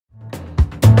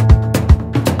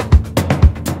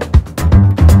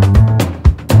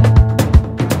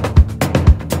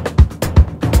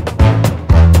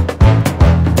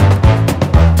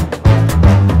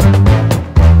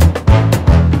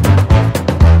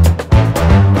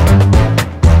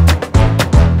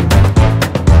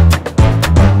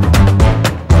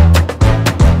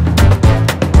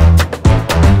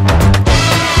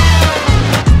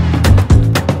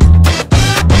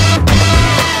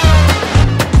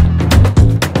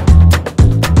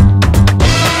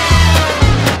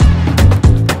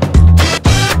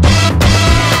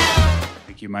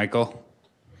Michael.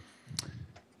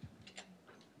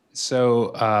 So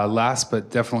last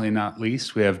but definitely not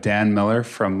least, we have Dan Miller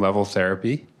from Level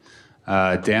Therapy.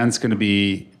 Dan's going to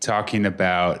be talking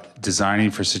about designing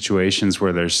for situations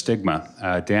where there's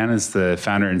stigma. Dan is the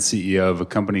founder and CEO of a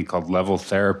company called Level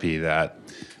Therapy that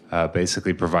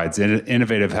basically provides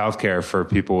innovative healthcare for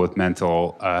people with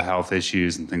mental health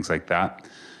issues and things like that.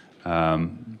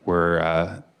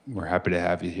 We're happy to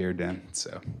have you here, Dan.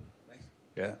 So,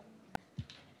 yeah.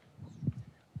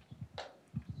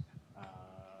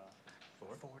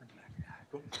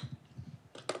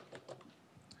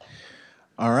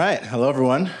 All right. Hello,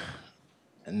 everyone.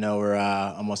 I know we're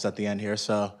almost at the end here,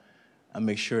 so I'll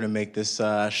make sure to make this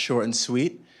short and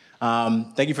sweet.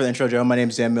 Thank you for the intro, Joe. My name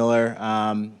is Dan Miller.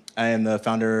 I am the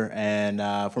founder and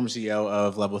former CEO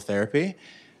of Level Therapy.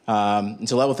 And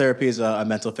so Level Therapy is a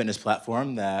mental fitness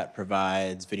platform that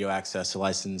provides video access to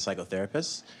licensed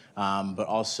psychotherapists, but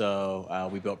also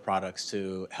we built products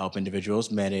to help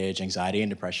individuals manage anxiety and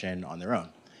depression on their own.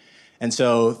 And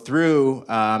so through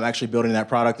actually building that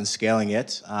product and scaling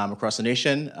it across the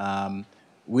nation,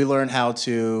 we learned how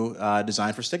to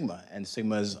design for stigma. And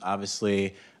stigma is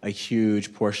obviously a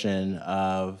huge portion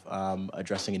of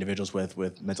addressing individuals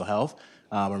with mental health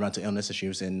or mental illness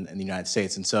issues in the United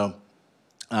States. And so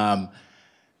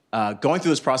going through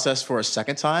this process for a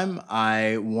second time,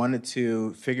 I wanted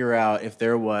to figure out if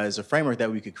there was a framework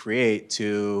that we could create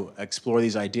to explore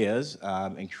these ideas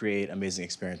and create amazing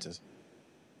experiences.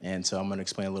 And so I'm going to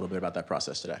explain a little bit about that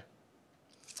process today.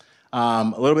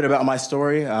 A little bit about my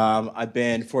story. I've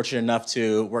been fortunate enough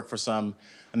to work for some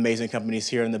amazing companies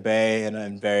here in the Bay and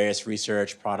in various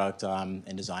research, product,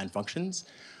 and design functions.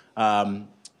 And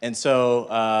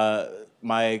so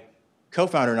my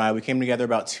co-founder and I, we came together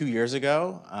about 2 years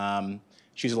ago.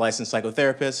 She's a licensed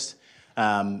psychotherapist.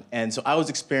 And so I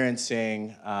was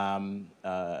experiencing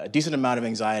a decent amount of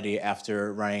anxiety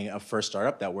after running a first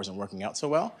startup that wasn't working out so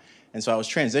well. And so I was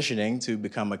transitioning to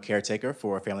become a caretaker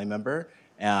for a family member.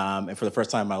 And for the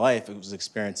first time in my life, I was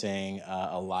experiencing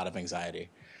a lot of anxiety.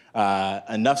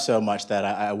 Enough so much that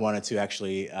I wanted to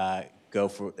actually go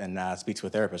for and speak to a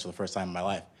therapist for the first time in my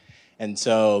life. And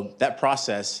so that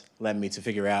process led me to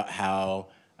figure out how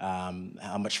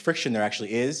much friction there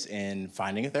actually is in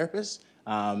finding a therapist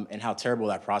and how terrible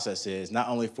that process is, not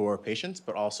only for patients,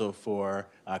 but also for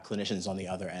clinicians on the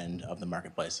other end of the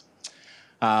marketplace.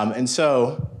 And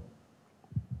so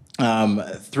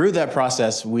through that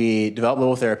process, we developed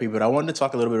Level Therapy, but I wanted to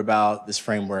talk a little bit about this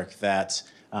framework that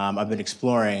I've been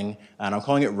exploring, and I'm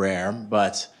calling it RARE,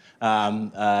 but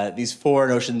these four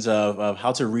notions of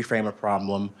how to reframe a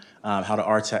problem, how to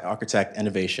architect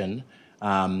innovation,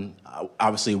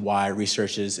 obviously why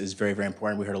research is very, very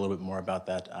important. We heard a little bit more about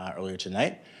that earlier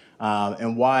tonight,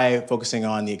 and why focusing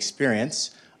on the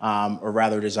experience, or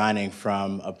rather designing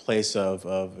from a place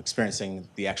of experiencing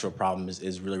the actual problem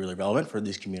is really, really relevant for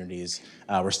these communities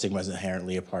where stigma is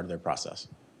inherently a part of their process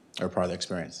or part of their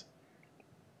experience.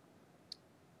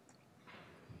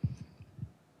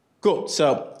 Cool,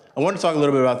 so I want to talk a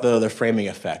little bit about the framing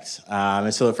effect.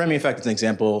 And so the framing effect is an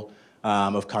example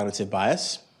of cognitive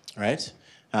bias, right?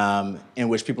 In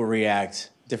which people react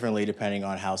differently depending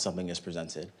on how something is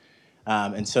presented.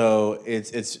 And so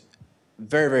it's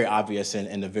very, very obvious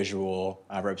in the visual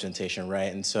representation,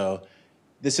 right? And so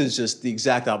this is just the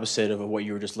exact opposite of what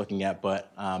you were just looking at,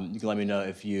 but you can let me know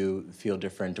if you feel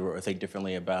different or think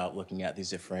differently about looking at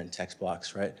these different text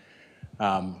blocks, right?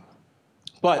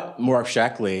 But more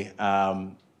abstractly,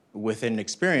 within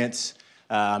experience,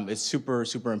 it's super,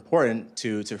 super important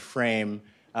to frame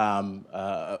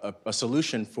a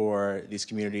solution for these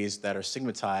communities that are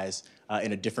stigmatized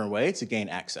in a different way to gain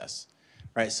access.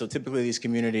 Right, so typically these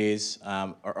communities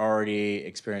are already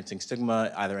experiencing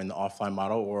stigma either in the offline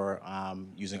model or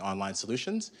using online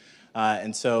solutions.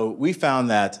 And so we found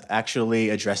that actually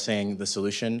addressing the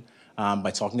solution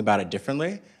by talking about it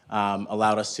differently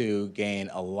allowed us to gain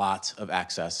a lot of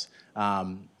access.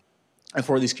 And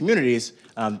for these communities,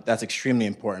 that's extremely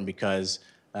important because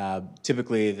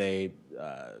typically they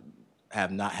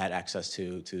have not had access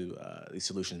to these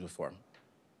solutions before.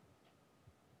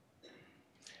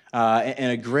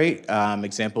 And a great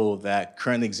example that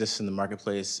currently exists in the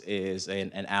marketplace is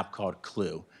an app called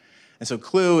Clue. And so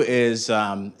Clue is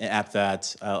an app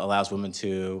that allows women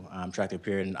to track their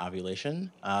period and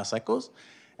ovulation cycles.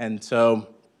 And so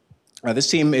this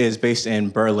team is based in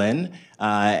Berlin,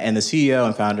 and the CEO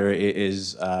and founder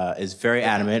is very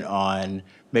adamant on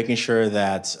making sure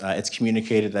that it's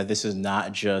communicated that this is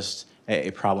not just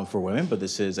a problem for women, but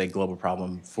this is a global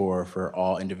problem for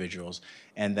all individuals.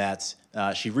 And that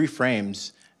she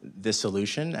reframes this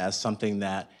solution as something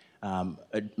that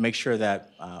make sure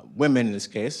that women in this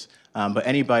case, but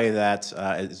anybody that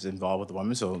is involved with the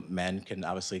women, so men can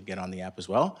obviously get on the app as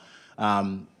well.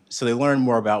 So they learn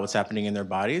more about what's happening in their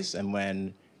bodies, and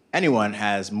when anyone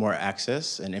has more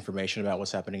access and information about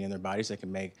what's happening in their bodies, they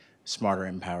can make smarter,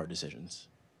 empowered decisions.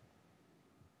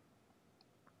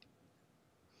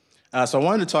 So I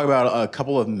wanted to talk about a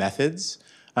couple of methods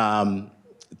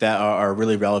that are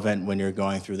really relevant when you're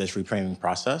going through this reframing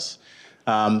process.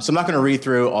 So I'm not going to read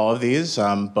through all of these,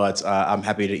 but I'm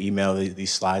happy to email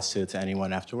these slides to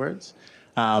anyone afterwards.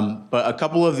 But a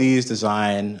couple of these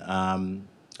design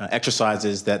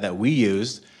exercises that we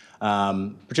used,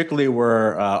 particularly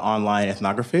were online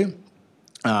ethnography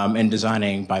and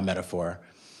designing by metaphor.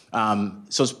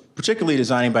 So particularly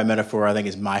designing by metaphor, I think,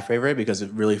 is my favorite because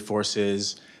it really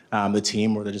forces the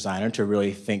team or the designer to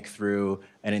really think through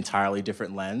an entirely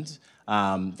different lens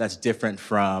that's different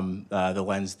from the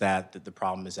lens that the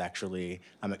problem is actually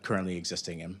currently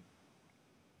existing in.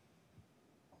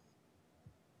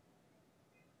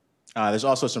 There's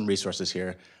also some resources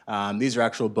here. These are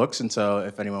actual books, and so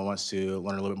if anyone wants to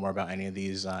learn a little bit more about any of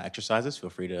these exercises, feel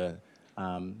free to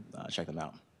check them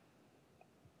out.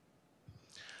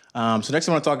 So next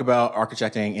I want to talk about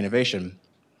architecting innovation.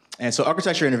 And so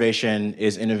architecture innovation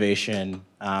is innovation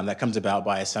that comes about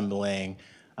by assembling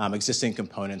existing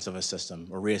components of a system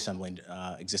or reassembling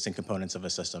existing components of a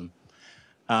system.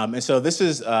 And so this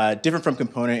is different from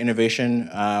component innovation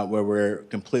where we're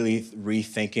completely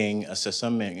rethinking a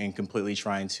system and completely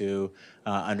trying to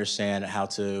understand how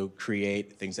to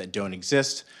create things that don't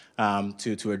exist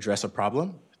to address a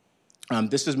problem.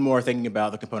 This is more thinking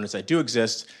about the components that do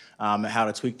exist, how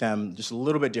to tweak them just a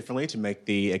little bit differently to make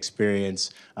the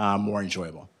experience more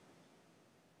enjoyable.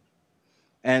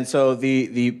 And so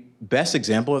the best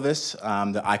example of this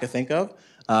that I could think of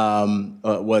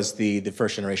was the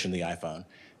first generation of the iPhone.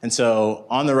 And so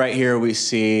on the right here, we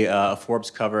see a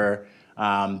Forbes cover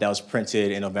that was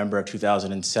printed in November of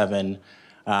 2007,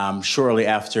 shortly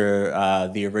after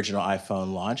the original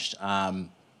iPhone launched,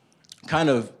 kind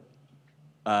of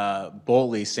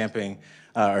boldly stamping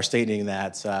or stating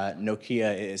that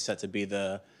Nokia is set to be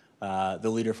the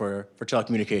leader for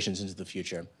telecommunications into the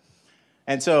future.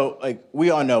 And so, like,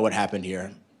 we all know what happened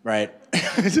here, right?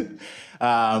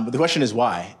 But the question is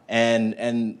why?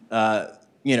 And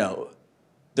you know,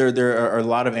 there are a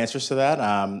lot of answers to that.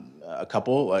 A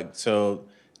couple, like, so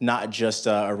not just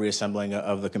a reassembling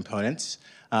of the components,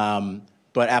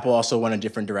 but Apple also went a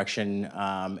different direction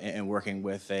in working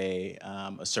with a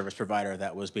service provider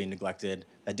that was being neglected,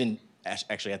 that didn't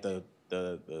actually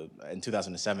in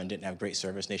 2007 didn't have great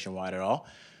service nationwide at all.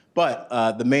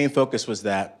 But the main focus was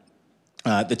that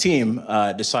the team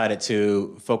decided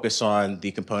to focus on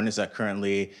the components that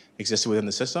currently existed within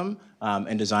the system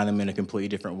and design them in a completely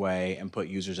different way and put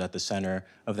users at the center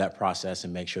of that process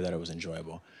and make sure that it was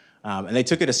enjoyable. And they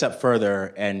took it a step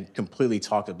further and completely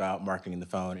talked about marketing the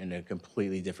phone in a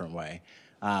completely different way.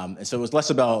 And so it was less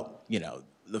about, you know,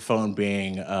 the phone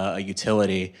being a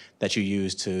utility that you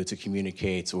use to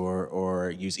communicate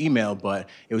or use email, but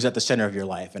it was at the center of your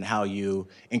life and how you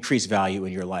increase value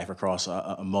in your life across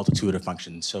a multitude of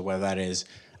functions. So whether that is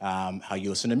how you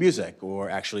listen to music or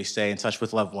actually stay in touch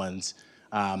with loved ones,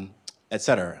 et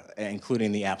cetera,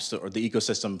 including the apps or the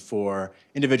ecosystem for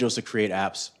individuals to create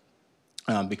apps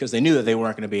because they knew that they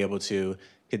weren't going to be able to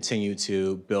continue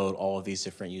to build all of these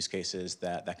different use cases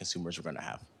that consumers were going to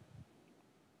have.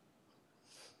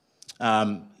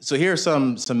 So here are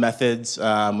some methods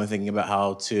when thinking about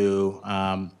how to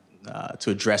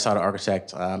address how to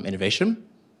architect innovation.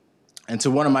 And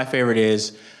so one of my favorite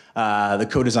is the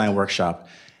co-design workshop.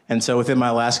 And so within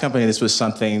my last company, this was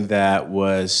something that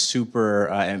was super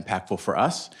impactful for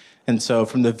us. And so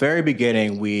from the very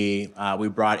beginning, we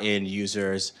brought in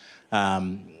users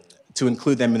to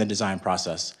include them in the design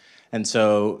process. And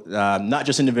so not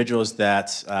just individuals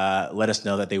that let us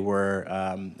know that they were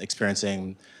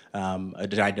experiencing a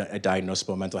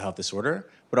diagnosable mental health disorder,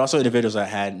 but also individuals that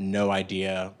had no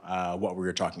idea what we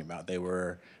were talking about. They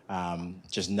were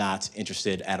just not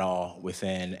interested at all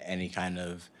within any kind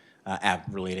of app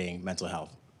relating mental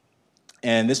health.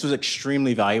 And this was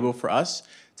extremely valuable for us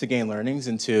to gain learnings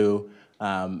into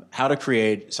how to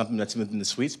create something that's within the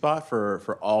sweet spot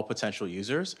for all potential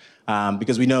users,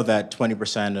 because we know that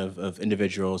 20% of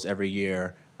individuals every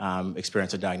year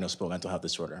experience a diagnosable mental health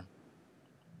disorder.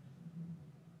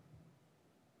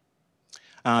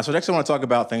 So next I want to talk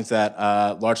about things that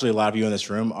largely a lot of you in this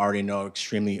room already know are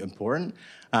extremely important,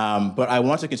 but I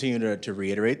want to continue to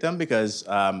reiterate them because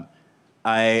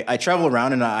I travel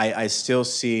around and I still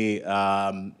see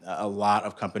a lot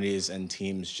of companies and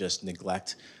teams just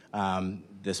neglect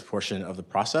this portion of the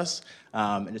process.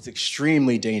 And it's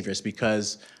extremely dangerous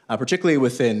because, particularly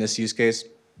within this use case,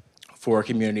 for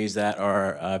communities that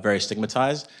are very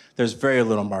stigmatized, there's very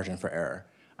little margin for error,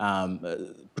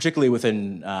 particularly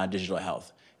within digital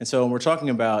health. And so when we're talking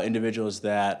about individuals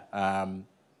that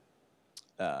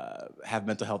have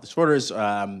mental health disorders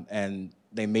and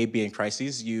they may be in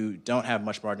crises, you don't have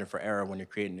much margin for error when you're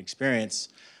creating an experience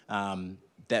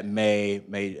that may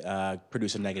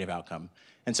produce a negative outcome.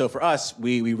 And so for us,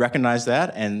 we recognize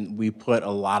that, and we put a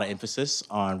lot of emphasis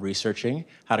on researching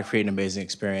how to create an amazing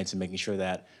experience and making sure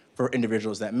that for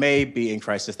individuals that may be in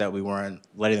crisis, that we weren't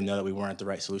letting them know that we weren't the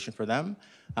right solution for them,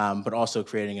 but also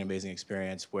creating an amazing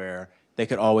experience where they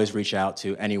could always reach out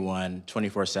to anyone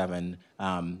 24/7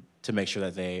 to make sure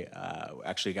that they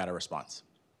actually got a response.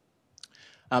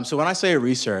 So when I say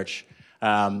research,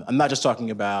 I'm not just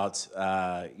talking about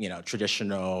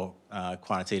traditional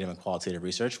quantitative and qualitative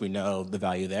research. We know the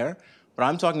value there, but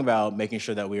I'm talking about making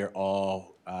sure that we are all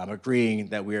agreeing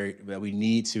that we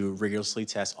need to rigorously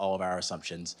test all of our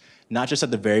assumptions, not just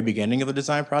at the very beginning of the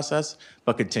design process,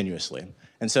 but continuously.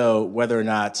 And so whether or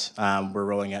not we're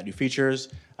rolling out new features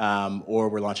or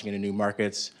we're launching into new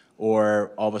markets,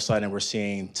 or all of a sudden we're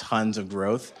seeing tons of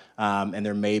growth, and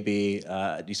there may be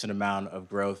a decent amount of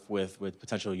growth with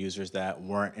potential users that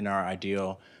weren't in our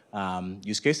ideal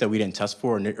use case that we didn't test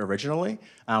for originally.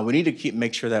 We need to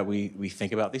make sure that we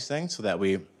think about these things so that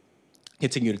we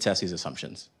continue to test these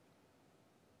assumptions.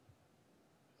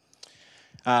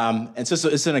 And so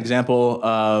it's an example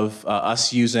of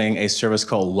us using a service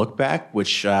called Lookback,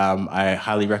 which I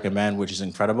highly recommend, which is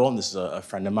incredible. And this is a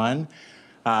friend of mine.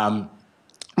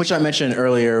 Which I mentioned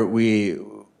earlier, we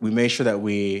made sure that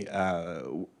we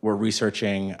were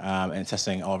researching and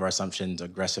testing all of our assumptions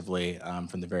aggressively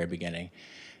from the very beginning.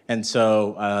 And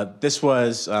so this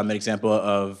was an example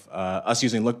of us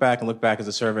using Lookback, and Lookback is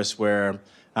a service where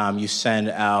you send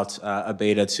out a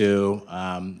beta to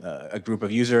a group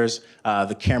of users.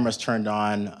 The camera's turned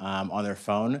on their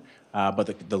phone,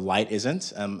 but the light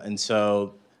isn't. And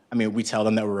so I mean, we tell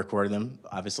them that we're recording them,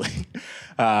 obviously,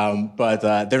 but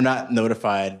they're not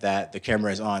notified that the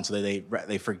camera is on, so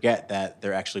they forget that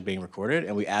they're actually being recorded,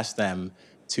 and we ask them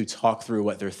to talk through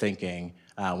what they're thinking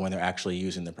when they're actually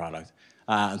using the product.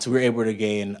 And so we're able to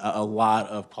gain a lot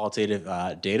of qualitative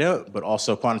data, but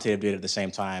also quantitative data at the same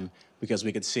time, because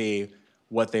we could see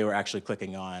what they were actually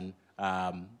clicking on,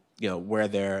 where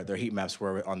their heat maps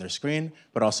were on their screen,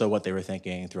 but also what they were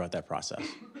thinking throughout that process.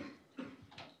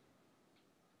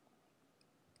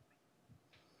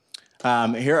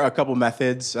 Here are a couple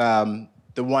methods.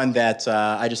 The one that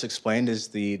I just explained is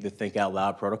the Think Out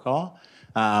Loud protocol,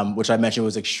 which I mentioned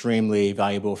was extremely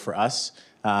valuable for us.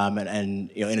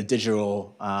 And in a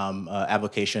digital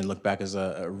application, Lookback is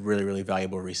a really, really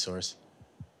valuable resource.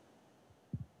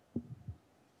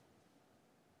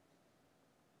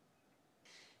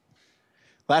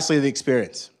 Lastly, the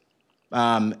experience.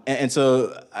 And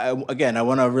so, again, I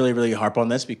want to really, really harp on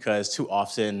this because too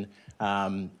often,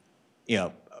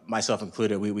 myself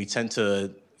included, we tend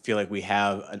to feel like we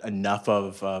have enough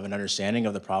of an understanding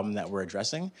of the problem that we're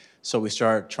addressing. So we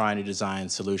start trying to design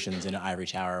solutions in an ivory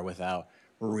tower without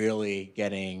really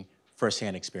getting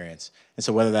firsthand experience. And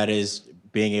so whether that is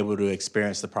being able to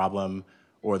experience the problem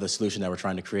or the solution that we're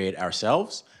trying to create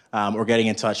ourselves, or getting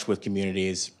in touch with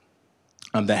communities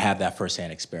that have that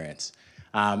firsthand experience.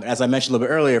 As I mentioned a little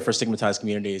bit earlier, for stigmatized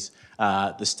communities,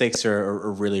 the stakes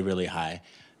are really, really high.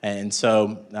 And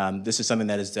so this is something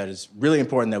that is really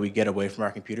important, that we get away from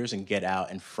our computers and get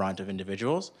out in front of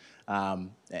individuals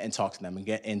and talk to them and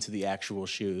get into the actual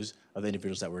shoes of the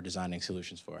individuals that we're designing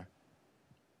solutions for.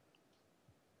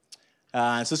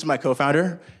 So this is my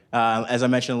co-founder. As I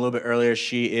mentioned a little bit earlier,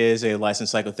 she is a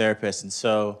licensed psychotherapist. And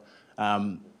so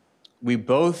we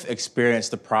both experience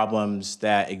the problems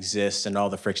that exist and all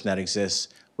the friction that exists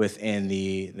within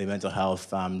the mental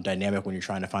health dynamic when you're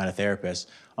trying to find a therapist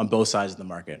on both sides of the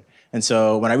market. And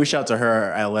so when I reached out to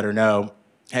her, I let her know,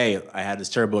 hey, I had this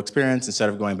terrible experience. Instead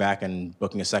of going back and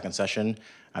booking a second session,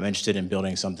 I'm interested in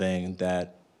building something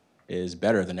that is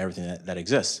better than everything that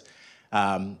exists.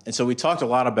 And so we talked a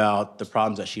lot about the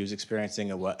problems that she was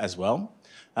experiencing as well.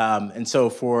 And so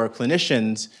for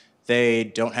clinicians, they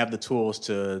don't have the tools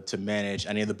to manage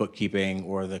any of the bookkeeping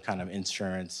or the kind of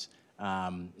insurance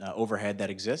overhead that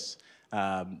exists.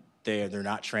 They're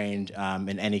not trained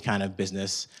in any kind of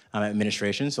business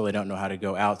administration, so they don't know how to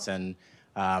go out and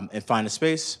find a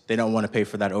space. They don't want to pay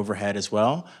for that overhead as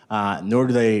well, nor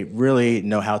do they really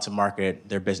know how to market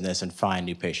their business and find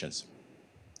new patients.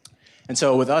 And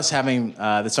so with us having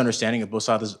this understanding of both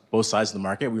sides of the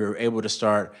market, we were able to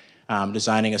start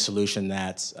designing a solution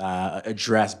that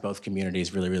addressed both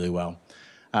communities really, really well.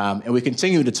 And we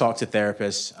continue to talk to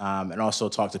therapists and also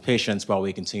talk to patients while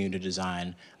we continue to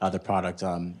design the product.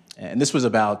 And this was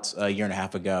about a year and a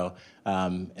half ago,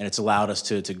 and it's allowed us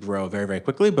to grow very, very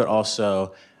quickly, but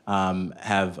also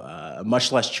have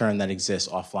much less churn that exists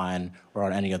offline or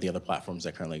on any of the other platforms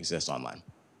that currently exist online.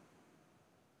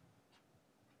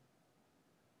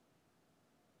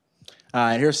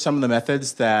 And here's some of the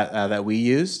methods that we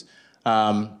used.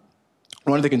 One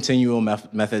of the continual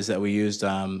methods that we used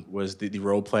was the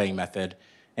role-playing method.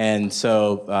 And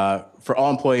so for all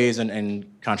employees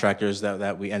and contractors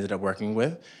that we ended up working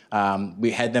with,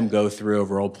 we had them go through a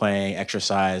role-playing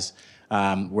exercise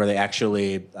where they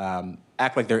actually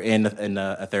act like they're in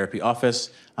a therapy office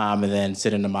and then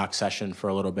sit in a mock session for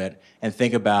a little bit and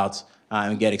think about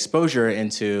and get exposure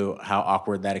into how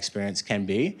awkward that experience can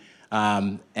be.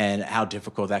 And how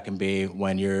difficult that can be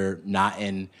when you're not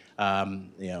in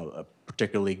a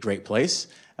particularly great place.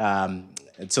 And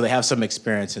so they have some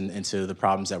experience into the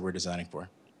problems that we're designing for.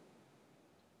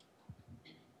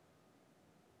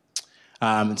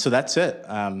 And so that's it.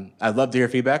 I'd love to hear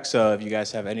feedback, so if you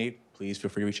guys have any, please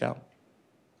feel free to reach out.